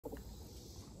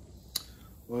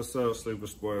What's up, Sleeper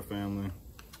Sport family?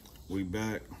 We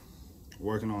back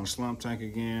working on the slump tank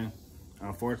again.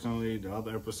 Unfortunately, the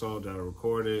other episode that I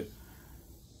recorded,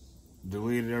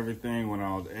 deleted everything when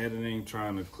I was editing,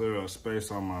 trying to clear up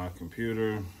space on my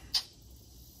computer.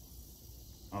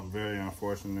 I'm very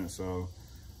unfortunate, so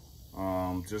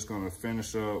just gonna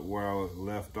finish up where I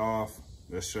left off.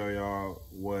 Let's show y'all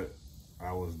what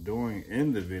I was doing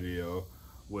in the video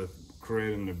with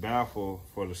creating the baffle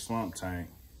for the slump tank.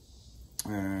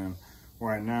 And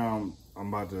right now I'm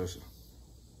about to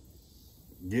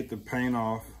get the paint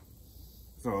off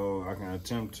so I can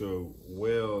attempt to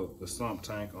weld the slump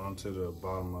tank onto the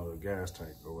bottom of the gas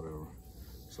tank or whatever.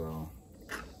 So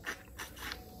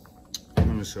let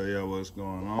me show y'all what's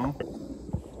going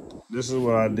on. This is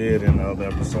what I did in the other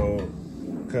episode.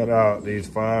 Cut out these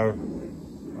 5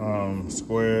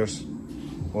 squares,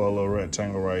 or a little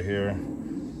rectangle right here.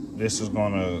 This is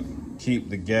gonna keep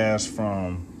the gas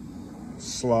from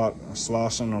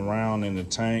sloshing around in the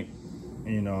tank,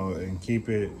 you know, and keep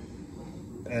it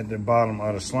at the bottom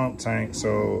of the slump tank,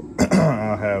 so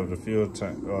I'll have the fuel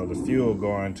tank or the fuel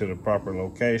going to the proper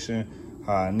location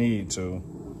how I need to.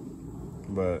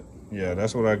 But yeah,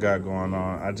 that's what I got going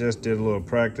on. I just did a little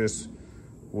practice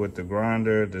with the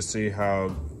grinder to see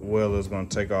how well it's gonna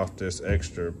take off this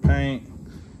extra paint.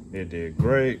 It did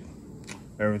great.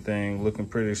 Everything looking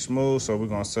pretty smooth, so we're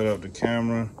gonna set up the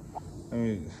camera.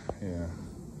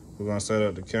 We're gonna set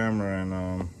up the camera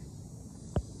and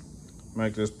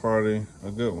make this party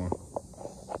a good one.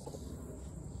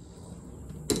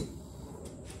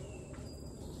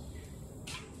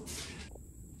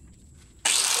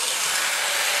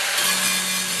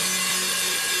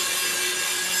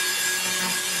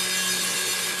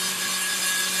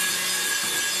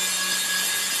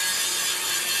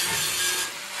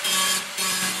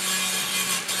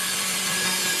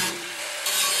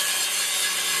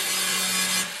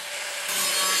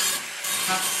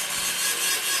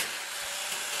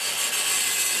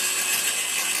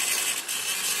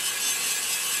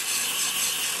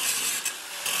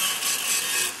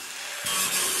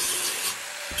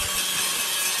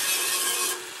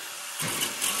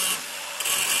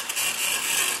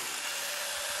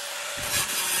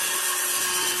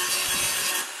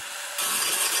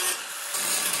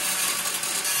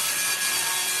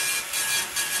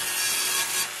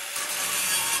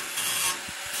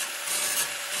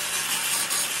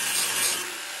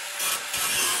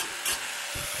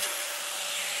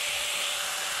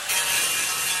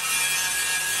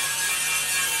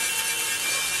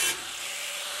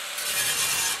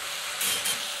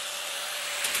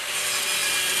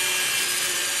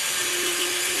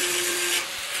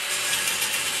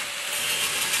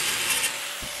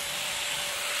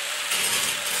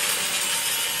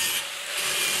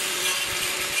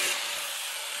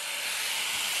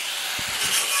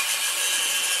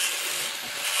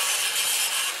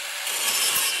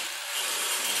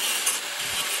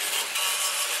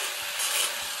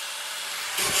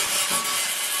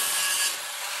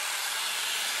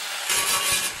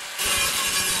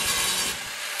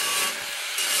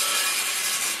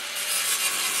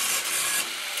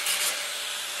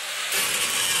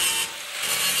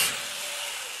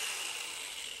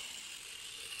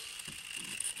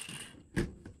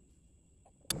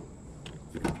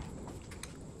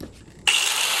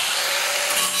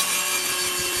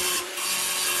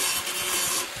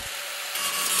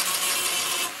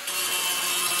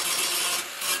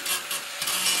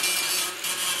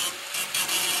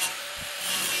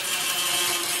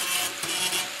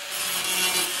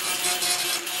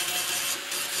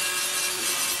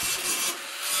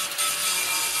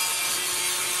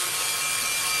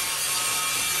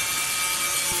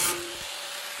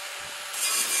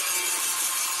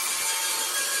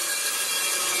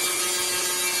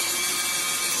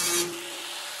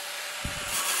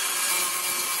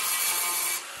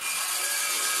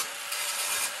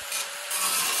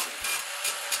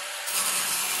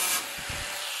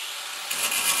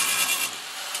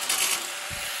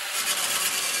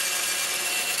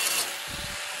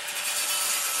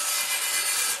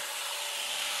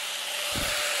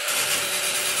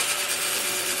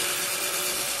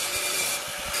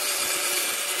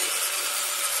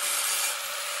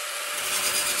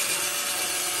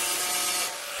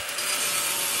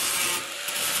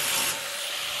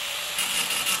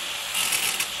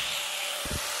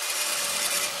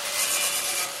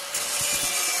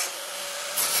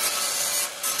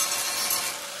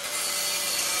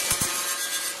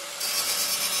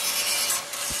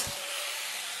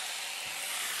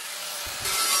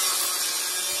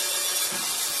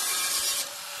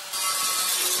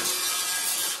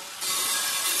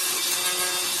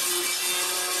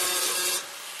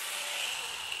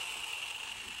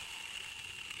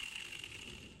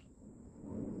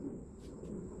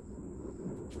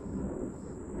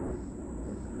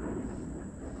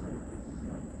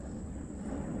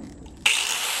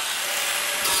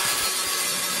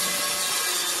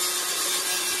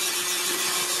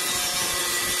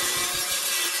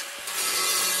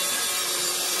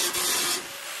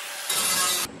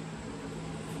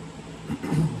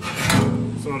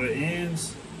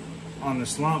 pins on the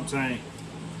slump tank,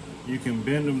 you can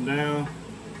bend them down,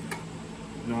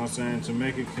 you know what I'm saying, to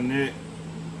make it connect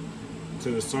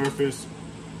to the surface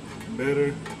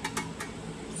better.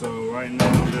 So right now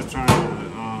I'm just trying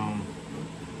to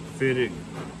fit it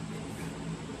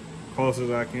close as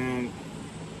I can,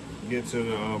 get to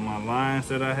the, my lines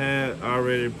that I had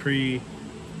already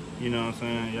you know what I'm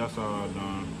saying, y'all saw what I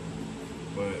done.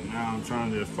 But now I'm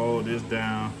trying to fold this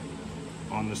down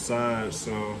on the side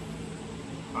so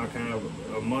I can have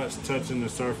as much touching the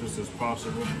surface as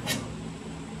possible.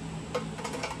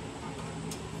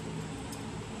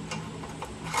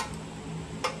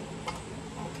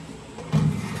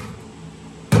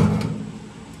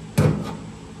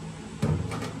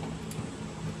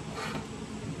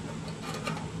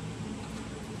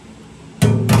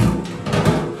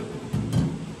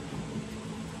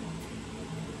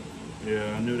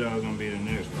 Yeah, I knew that was gonna be the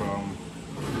next problem.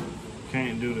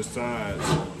 Can't do the sides.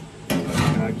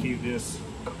 I keep this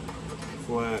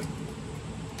flat.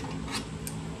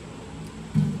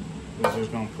 It's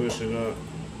just gonna push it up.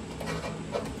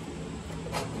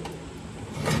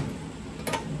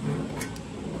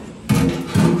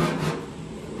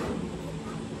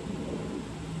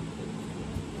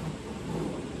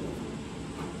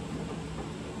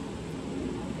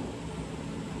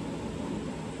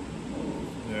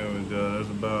 There we go. That's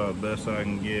about the best I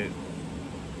can get.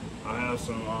 I have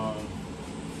some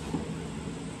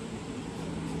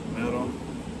metal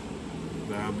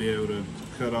that I'll be able to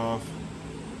cut off,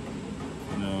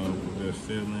 you know, just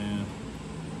fill in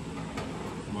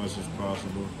as much as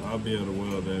possible. I'll be able to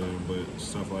weld that in, but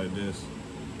stuff like this.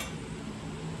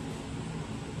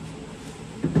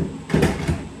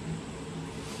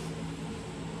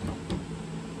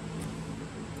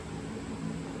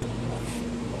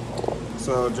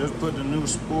 So just put the new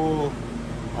spool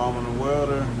on the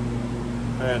welder,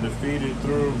 had to feed it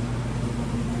through.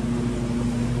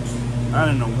 I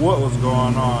didn't know what was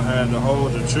going on. I had to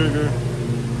hold the trigger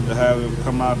to have it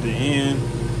come out the end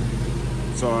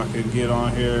so I could get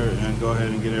on here and go ahead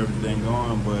and get everything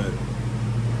going, but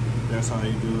that's how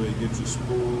you do it. Get your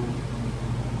spool,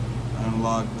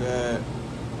 unlock that,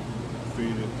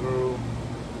 feed it through,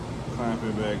 clamp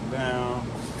it back down,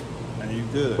 and you're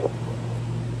good.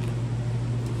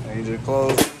 And you just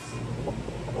close it,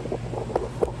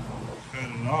 cut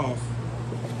it off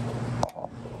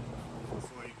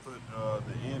before you put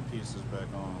the end pieces back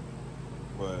on.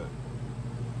 But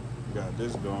you got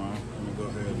this going. Let me go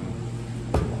ahead and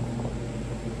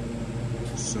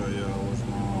show y'all what's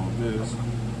going on with this.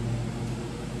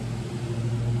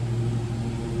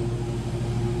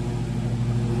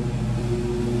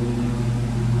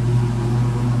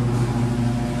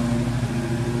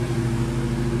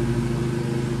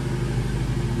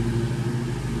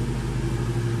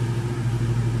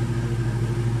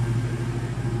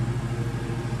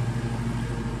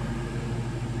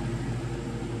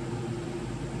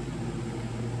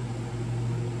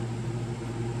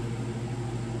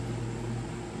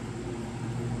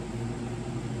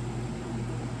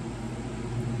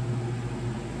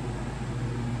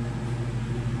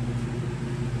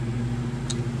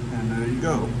 There you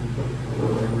go.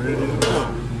 We're ready to go.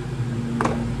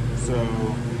 So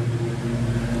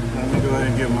let me go ahead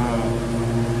and get my,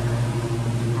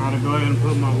 I'm gonna go ahead and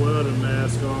put my welding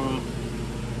mask on.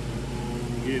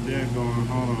 Get that going.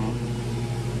 Hold on.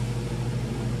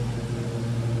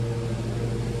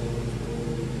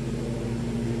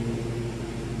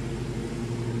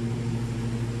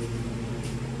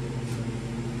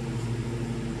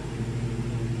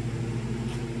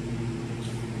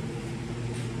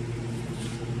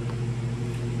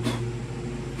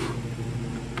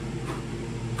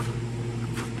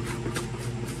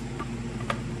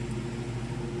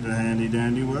 The handy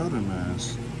dandy welding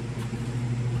mask.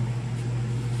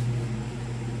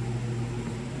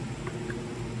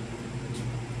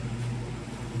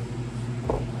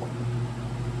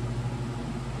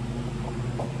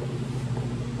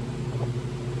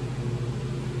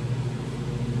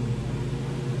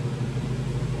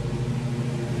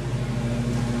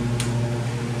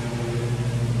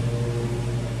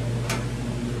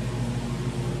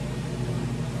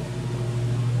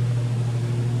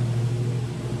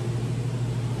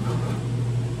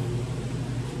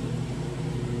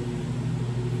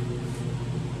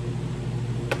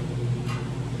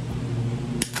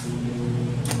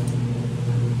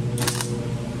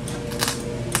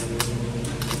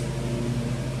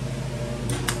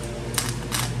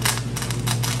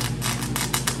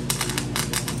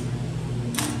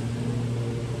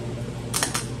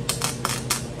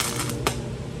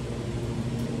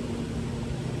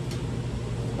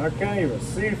 I can't even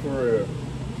see for real.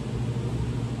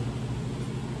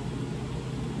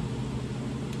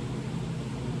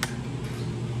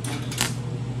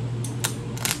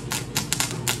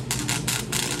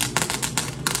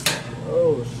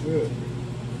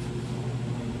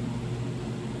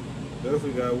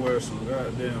 Definitely gotta wear some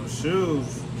goddamn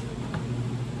shoes.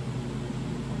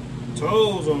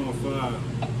 Toes on fire.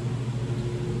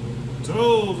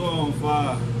 Toes on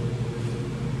fire.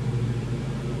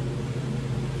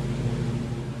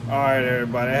 Alright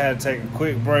everybody, I had to take a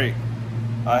quick break.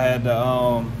 I had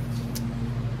to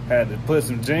put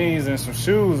some jeans and some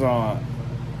shoes on.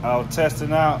 I was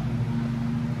testing out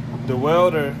the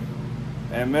welder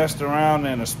and messed around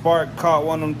and a spark caught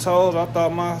one of them toes. I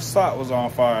thought my sock was on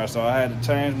fire, so I had to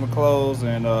change my clothes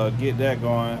and get that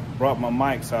going. Brought my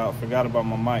mics out, forgot about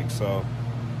my mic, so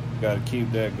got to keep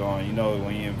that going. You know,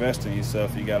 when you invest in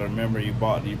yourself, you got to remember you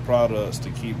bought these products to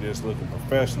keep this looking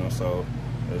professional, so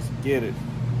let's get it.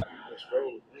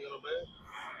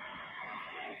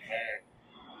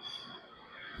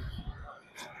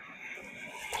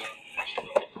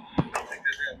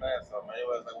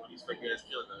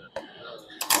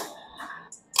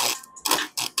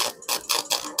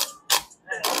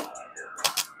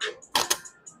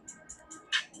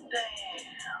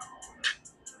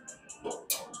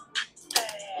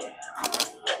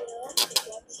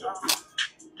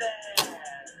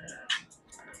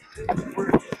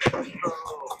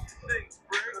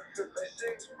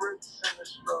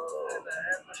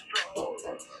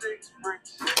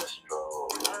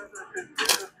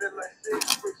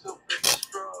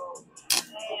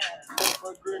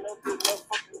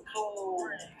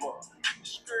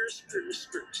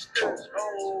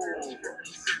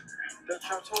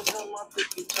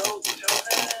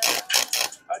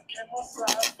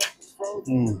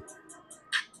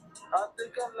 I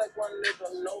think I'm like one nigga,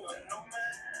 no man.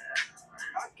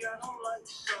 I got him like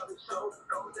so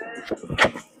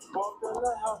walked in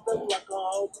the house, they like a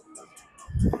hoe.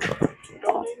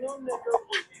 Don't need no nigga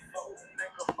with me,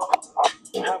 nigga.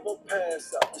 Have a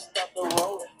pass out, stop the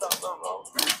road.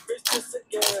 Bitch, this a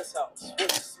gas house. With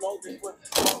the smoke,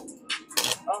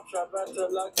 I'm trapping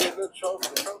till I get a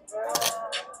trophy.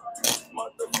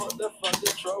 Motherfucker, fuck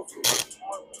the trophy.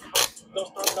 Don't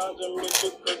stop dodging me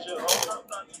because you're on.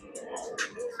 This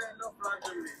ain't no fly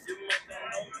to me. You make that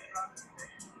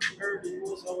know. Heard he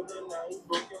was holding, now he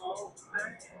broke him over.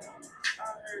 I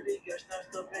heard he got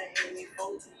snatched up and he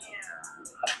folded.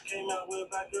 Came out with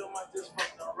back up, I just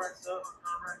fucked the racks up.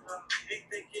 He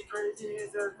think he crazy,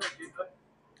 his ass fucking cut.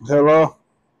 Hello?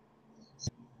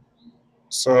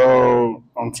 So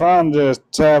I'm trying to just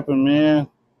tap him in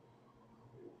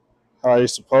how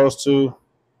he's supposed to.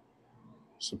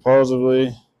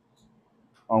 Supposedly,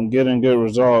 I'm getting good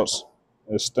results.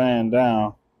 It's staying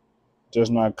down,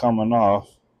 just not coming off.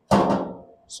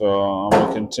 So I'm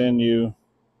gonna continue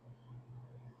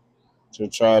to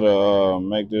try to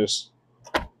make this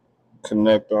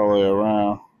connect all the way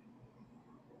around.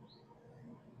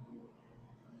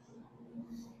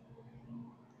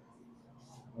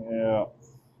 Yeah.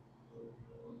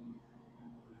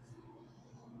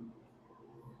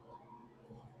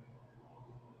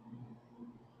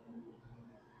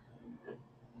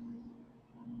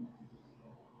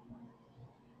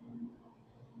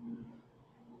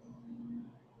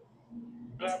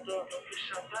 I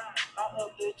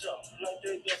update y'all like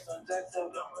they just on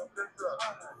Jackson.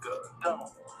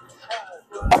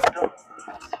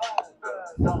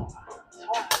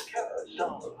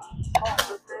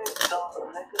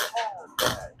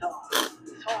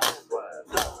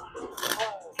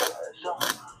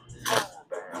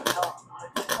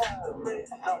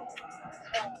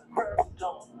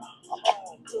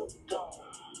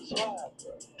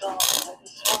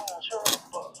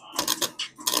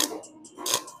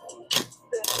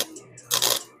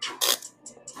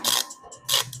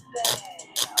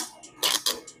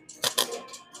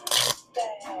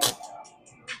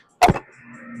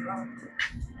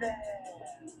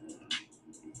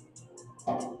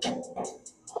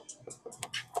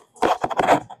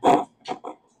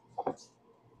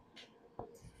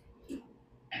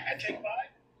 At Take 5,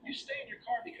 you stay in your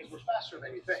car because we're faster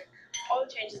than you think. All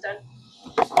the change is done.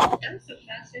 I'm so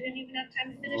fast I didn't even have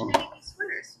time to finish knitting these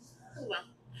sweaters. Oh well.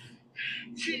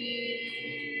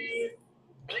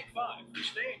 Take 5, you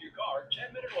stay in your car,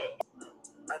 10-minute oil.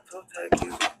 I told Tag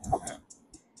you.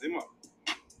 Zima.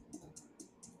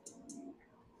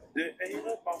 They ate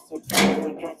up off the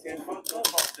people, drunk and fucked up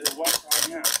off the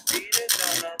Wi-Fi. Beat it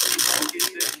down, I really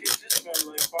get this kitchen smell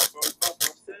like fuck.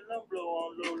 Still a blow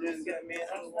on Lulu's, got me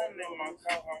hustling in my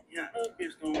car. A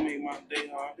bitch gon' make my day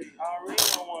hard. I really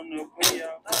don't wanna pay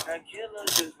out. I kill her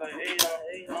just like AR.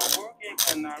 I'm working,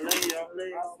 can I lay out? I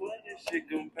swear this shit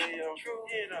gon' pay out.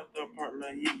 Head out the park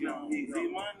like he gone. Easy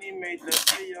money made the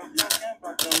pay off. Talking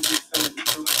about them bitch some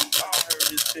people. I heard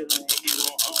this feeling he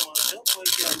won't. I'm a double,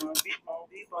 yeah, my beat on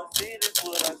deep. I said it's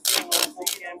what I see when I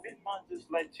see and bitch on just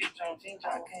like Cheech-on.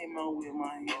 I came out with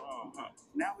my head on.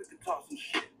 Now we can talk some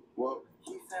shit. Whoa.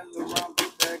 He sent around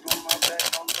big bag on my back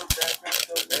on the back.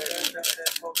 That's that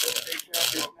photo. They can't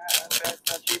get mad. Fast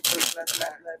touchy, flat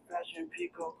fashion.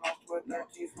 Pico cost for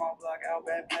 13 small block out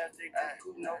bad plastic.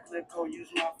 No clip code, use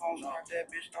my phone. Start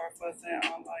that bitch, start fussing.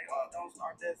 I'm like, oh, don't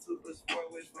start that super sport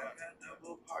with fuck that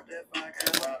double part that fuck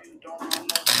ass. You don't know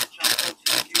no bitch, I'm so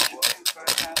cheap. You should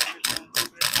first time Christian,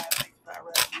 stupid, hot six, fat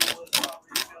rap. You was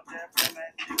always built that from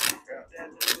that shit. That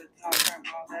little top,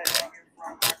 all that hanging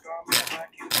from my garment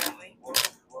like you really.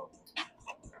 Well.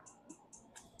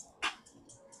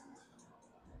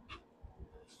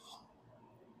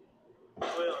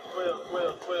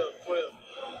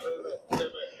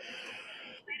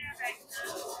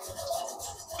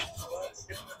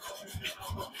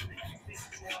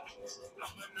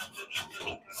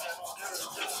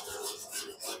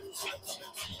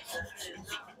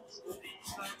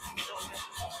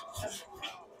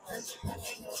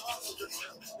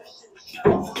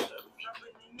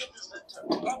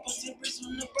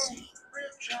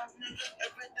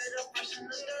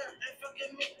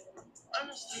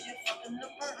 Honestly, you fucking the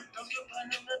bird. Don't get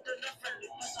plenty of the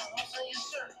friendly. Put some hoes on your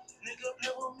shirt. Nigga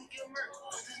play with me, get murked.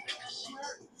 Fuck this bitch cause she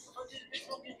hurt. Fuck this bitch,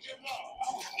 go get your law.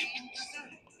 I was eating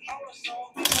dessert. I was so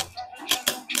big, I'm trying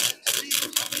to be to leave.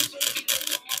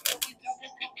 So we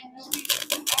talking cooking the week.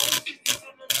 I was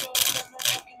 57 dollars, I'm not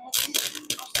fucking my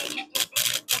teeth. I'm stuck at the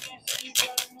back, I can't say you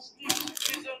got in the sleep.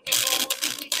 These are the go with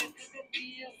the weekend, this could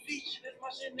be a feature. There's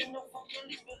my shit in the fucking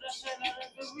leaf, but that shit out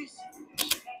of the recent.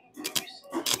 Shit out of the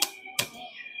recent.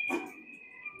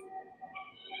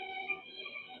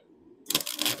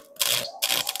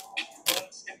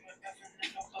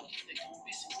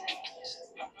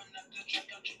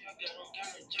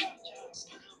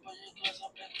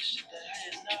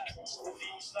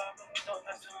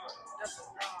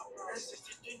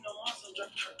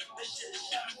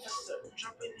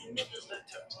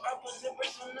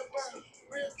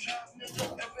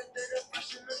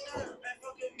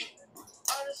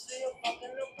 Honestly, I'm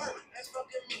fucking the bird, ain't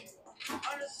fucking me.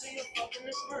 Honestly, I'm fucking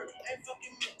the bird, ain't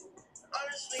fucking me.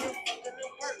 Honestly, I'm fucking the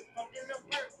bird, fucking the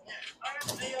bird.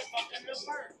 Honestly, I'm fucking the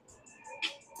bird.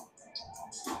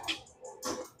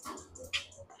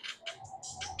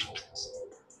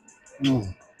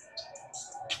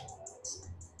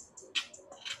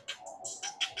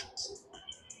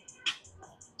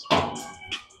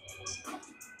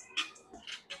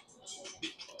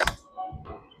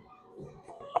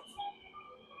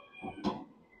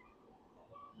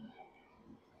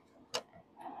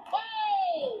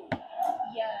 Oh!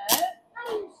 Yeah? How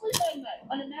do you sleep at night?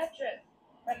 On a mattress.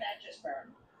 A mattress firm.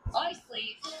 I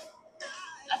sleep.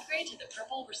 Upgrade to the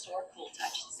Purple Restore Cool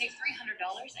Touch. Save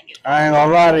 $300 and get. I ain't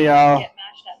gonna lie to y'all. Get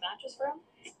matched at mattress firm.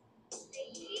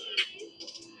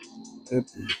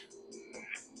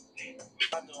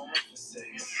 I don't want to say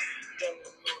it. Damn the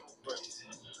little crazy.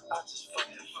 I just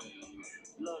fucking feel.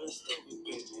 Love and stupid,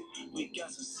 baby. We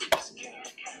got some serious games.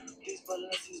 These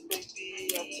balances,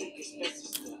 baby, I take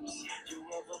expensive steps. You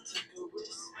ever took a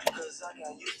risk? Cause I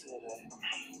got used to that.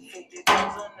 50,000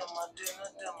 in my dinner,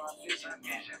 then my vision.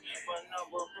 But now,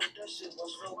 but that shit was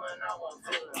slow when I was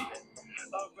feeling it.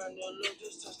 I ran the look,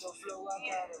 just touch the flow, I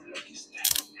gotta make it step.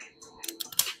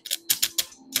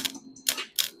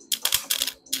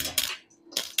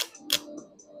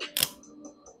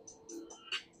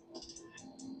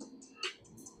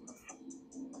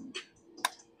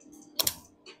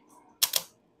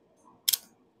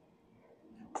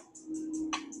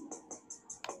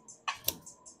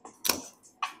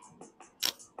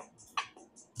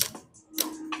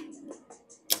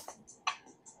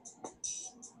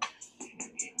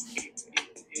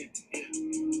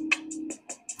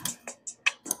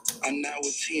 I'm now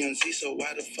with TMZ, so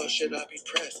why the fuck should I be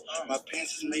pressed? My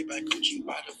pants is made by Gucci,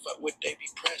 why the fuck would they be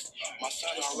pressed? My son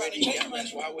already got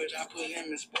rest, why would I put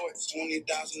him in sports?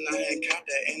 20,000, I ain't count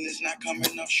that, and it's not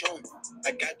coming up short.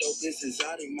 I got dope business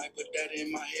out, he might put that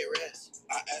in my head rest.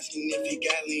 I asking if he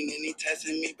got lean, and he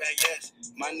testing me back, yes.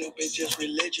 My new bitch is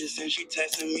religious, and she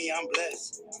testing me, I'm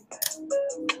blessed.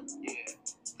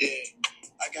 Yeah.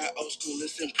 I got old school,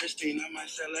 listen pristine, I might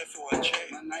sell it for a check.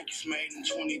 My Nike's made in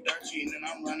 2013 and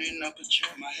I'm running up a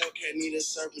check. My Hellcat need a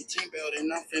serpentine belt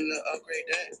and I'm finna upgrade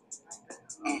that.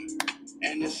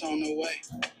 And it's on the way.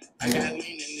 I got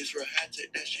lean in this real high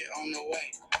tech, that shit on the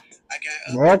way. I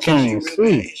got Well, I can't even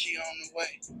see. She on the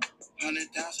way.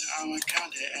 100,000, I don't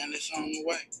count it and it's on the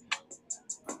way.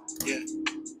 Yeah.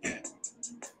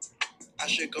 I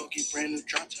should go get brand new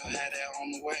drop top, had that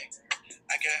on the way.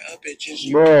 I got up at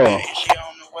she Bro. and she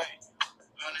on the way.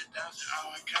 100,000, I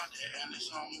don't count it, and it's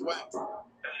on the way.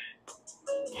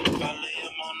 Finally,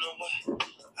 I'm on the way.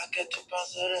 I got 2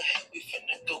 pounds of the head, we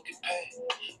finna go get paid.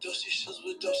 Dosey shoes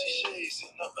with dosey shades,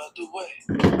 and no other way.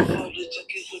 Before the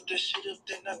junkies with the shit up,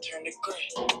 then I turn it gray.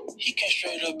 He came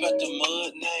straight up at the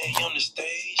mud, now he on the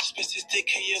stage. Spent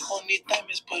 60K up on these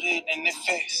diamonds, put it in their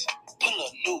face. Pull a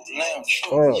new lamb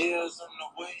truck, years on the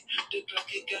way. The Glock,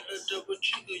 you got a double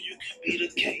trigger, you can be the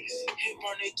case. Hit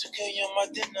Bernie 2K on my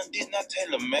dinner, did not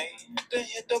tailor-made. Then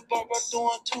hit the bar by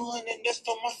doing 200, that's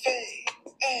for my fade.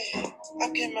 Hey, I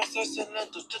came outside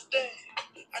Salento today.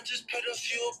 I just paid a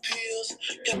few pills,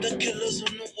 got the killers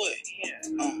on the way.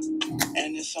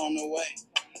 And it's on the way.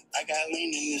 I got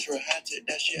lean in this real hatchet,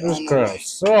 that shit on the way.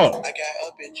 Suck. I got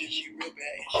up at she real bad,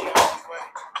 and she on the way.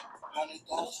 100,000,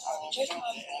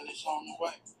 and it's on the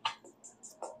way.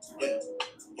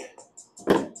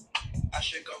 Yeah. I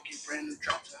should go get brand new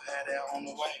drops, I had that on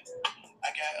the way. I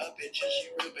got up at she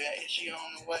real bad, and she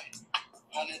on the way.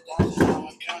 100,000, I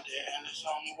don't count it, and it's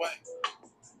on the way.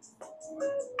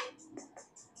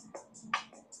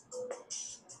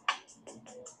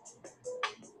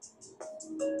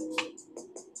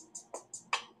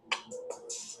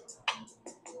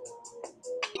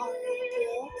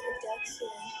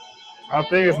 I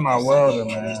think it's my welder,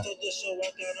 man.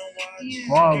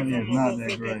 Quality is not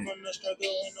that great.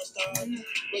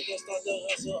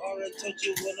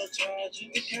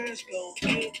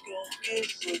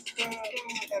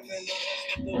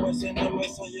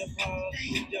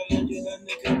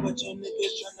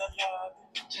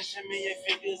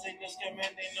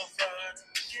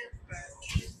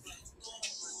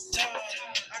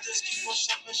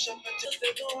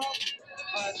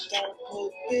 I don't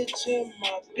put bitch in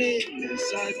my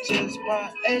business. I just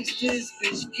buy extras,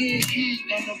 bitch get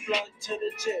from the block to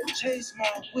the jet. Chase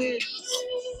my witness.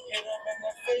 And I'm in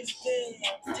the face, then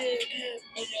I'm dead.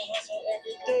 When you hustle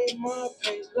every day, my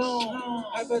pay long.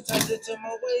 Advertise it to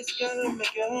my waist, gotta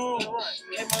make it home.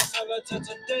 Came outside till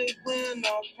today when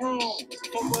I'm wrong.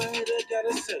 From what I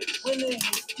gotta say, when it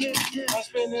hit, I'm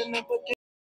spending up a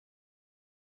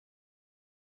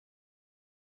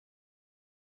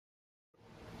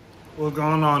What's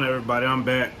going on, everybody? I'm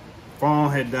back.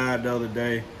 Phone had died the other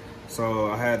day,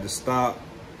 so I had to stop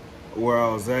where I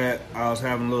was at. I was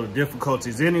having a little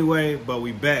difficulties anyway, but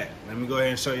we back. Let me go ahead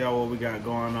and show y'all what we got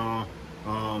going on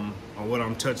what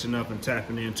I'm touching up and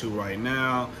tapping into right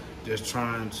now. Just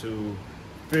trying to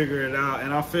figure it out,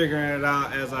 and I'm figuring it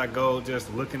out as I go,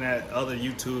 just looking at other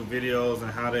YouTube videos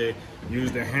and how they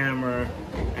use the hammer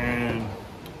and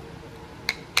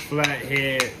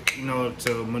flathead, you know,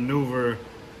 to maneuver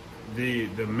the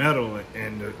metal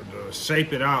and the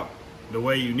shape it out the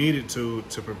way you need it to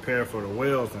prepare for the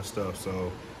welds and stuff.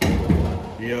 So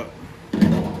yep,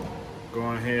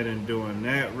 going ahead and doing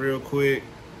that real quick.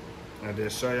 I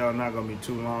just show y'all, not gonna be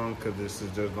too long because this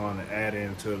is just going to add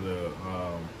into the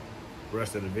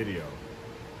rest of the video.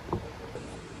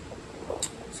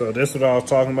 So this is what I was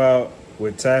talking about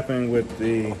with tapping with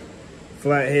the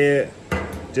flathead.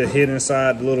 Just hit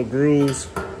inside the little grooves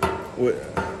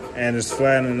and it's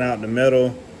flattening out the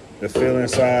metal to fill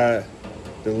inside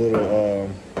the little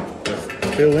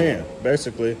fill in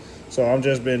basically. So I've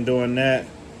just been doing that.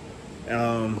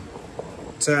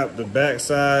 Tap the back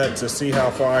side to see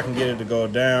how far I can get it to go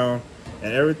down,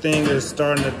 and everything is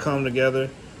starting to come together.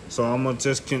 So I'm gonna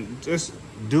just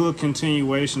do a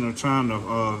continuation of trying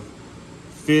to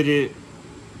fit it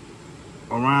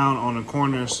around on the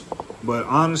corners. But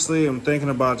honestly, I'm thinking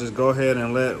about just go ahead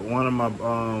and let one of my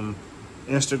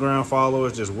Instagram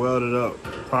followers just weld it up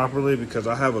properly, because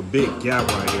I have a big gap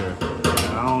right here and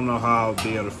I don't know how I'll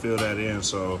be able to fill that in.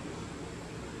 So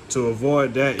to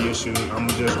avoid that issue, I'm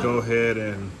gonna just go ahead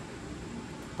and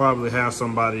probably have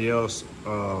somebody else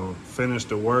finish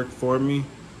the work for me.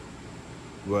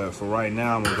 But for right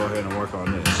now, I'm gonna go ahead and work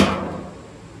on this.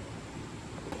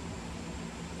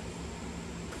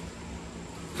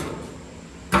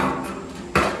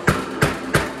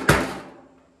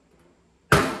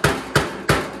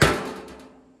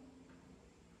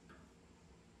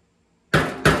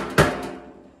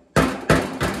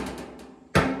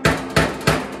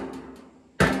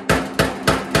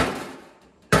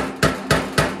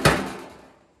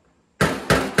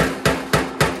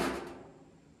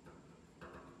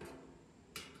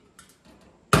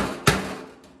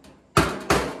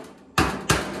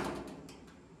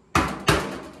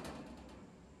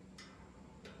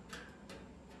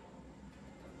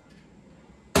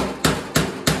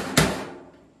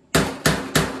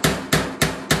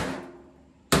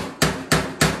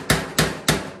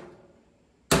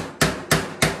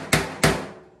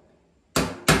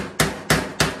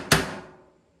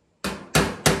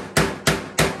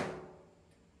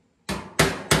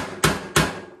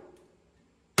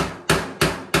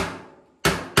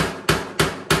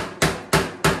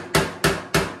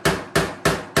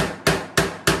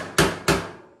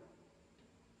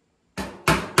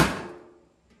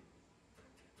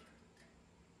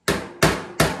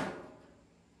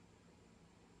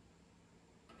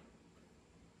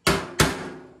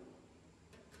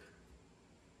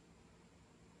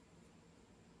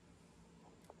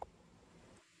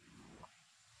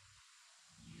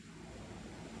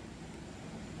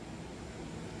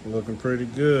 Looking pretty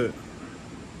good.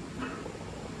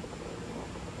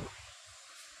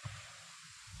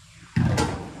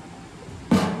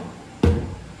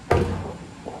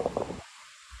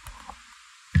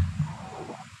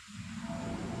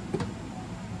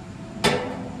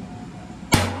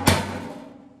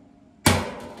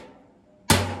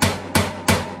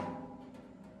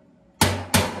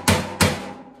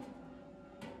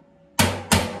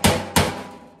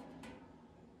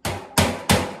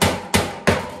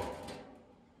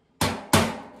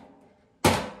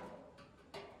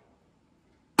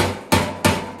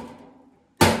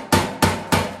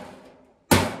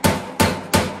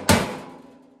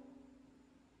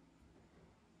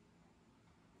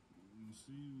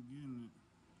 See you getting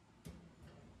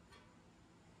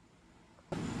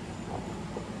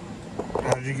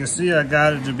it. As you can see, I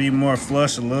got it to be more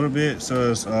flush a little bit,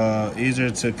 so it's easier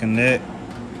to connect.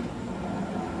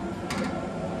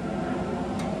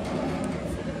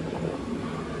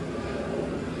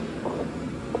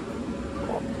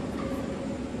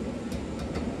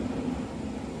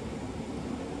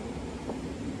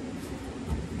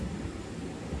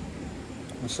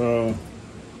 So,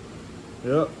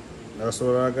 yep, that's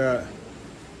what I got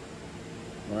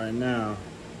right now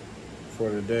for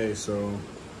today. So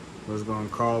I was gonna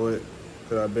call it,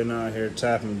 because I've been out here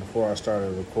tapping before I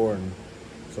started recording.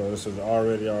 So this is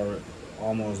already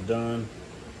almost done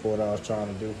for what I was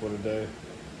trying to do for today.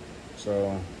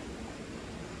 So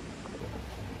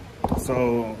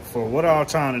for what I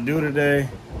was trying to do today,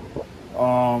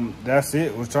 that's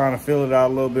it. Was trying to fill it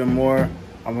out a little bit more.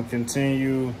 I'm gonna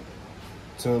continue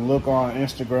to look on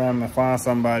Instagram and find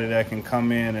somebody that can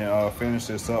come in and finish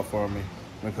this up for me,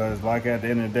 because like at the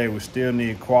end of the day, we still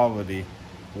need quality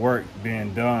work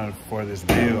being done for this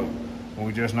build.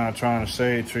 We're just not trying to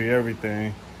shade tree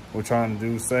everything. We're trying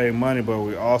to save money, but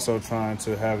we're also trying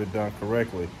to have it done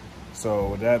correctly. So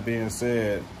with that being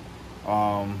said,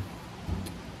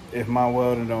 if my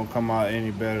welding don't come out any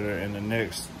better in the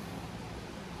next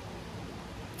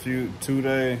 2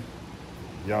 days,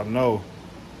 y'all know,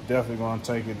 definitely gonna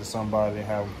take it to somebody and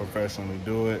have them professionally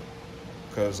do it,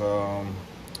 because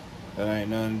that ain't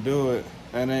nothing to do it.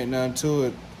 That ain't nothing to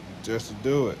it just to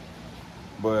do it.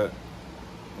 But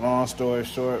long story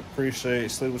short, appreciate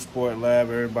Sleeper Sport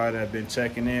Lab, everybody that been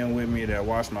checking in with me, that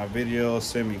watch my videos,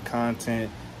 send me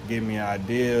content, give me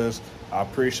ideas. I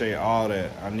appreciate all that.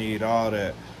 I need all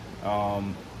that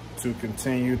to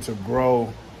continue to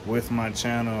grow with my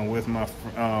channel and with my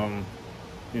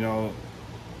you know,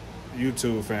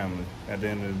 YouTube family at the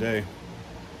end of the day.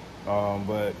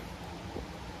 But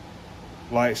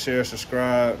like, share,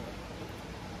 subscribe,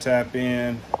 tap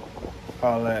in,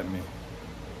 holla at me.